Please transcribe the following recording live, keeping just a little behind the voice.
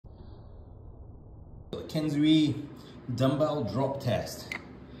Kensui dumbbell drop test.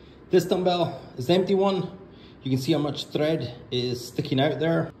 This dumbbell is the empty one. You can see how much thread is sticking out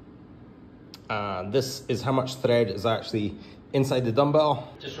there. This is how much thread is actually inside the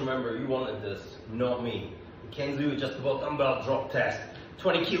dumbbell. Just remember, you wanted this, not me. Kensui AdjustaBELL dumbbell drop test.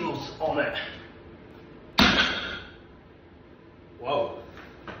 20 kilos on it. Whoa.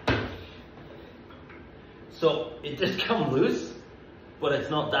 So it did come loose, but it's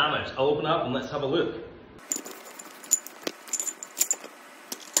not damaged. I'll open up and let's have a look.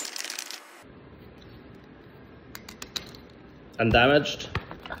 Undamaged.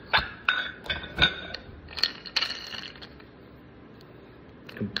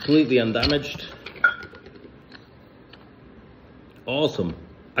 Completely undamaged. Awesome.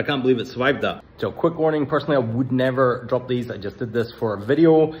 I can't believe it survived that. So quick warning, personally I would never drop these. I just did this for a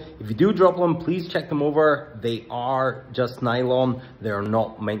video. If you do drop them, please check them over. They are just nylon. They are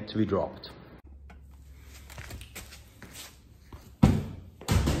not meant to be dropped.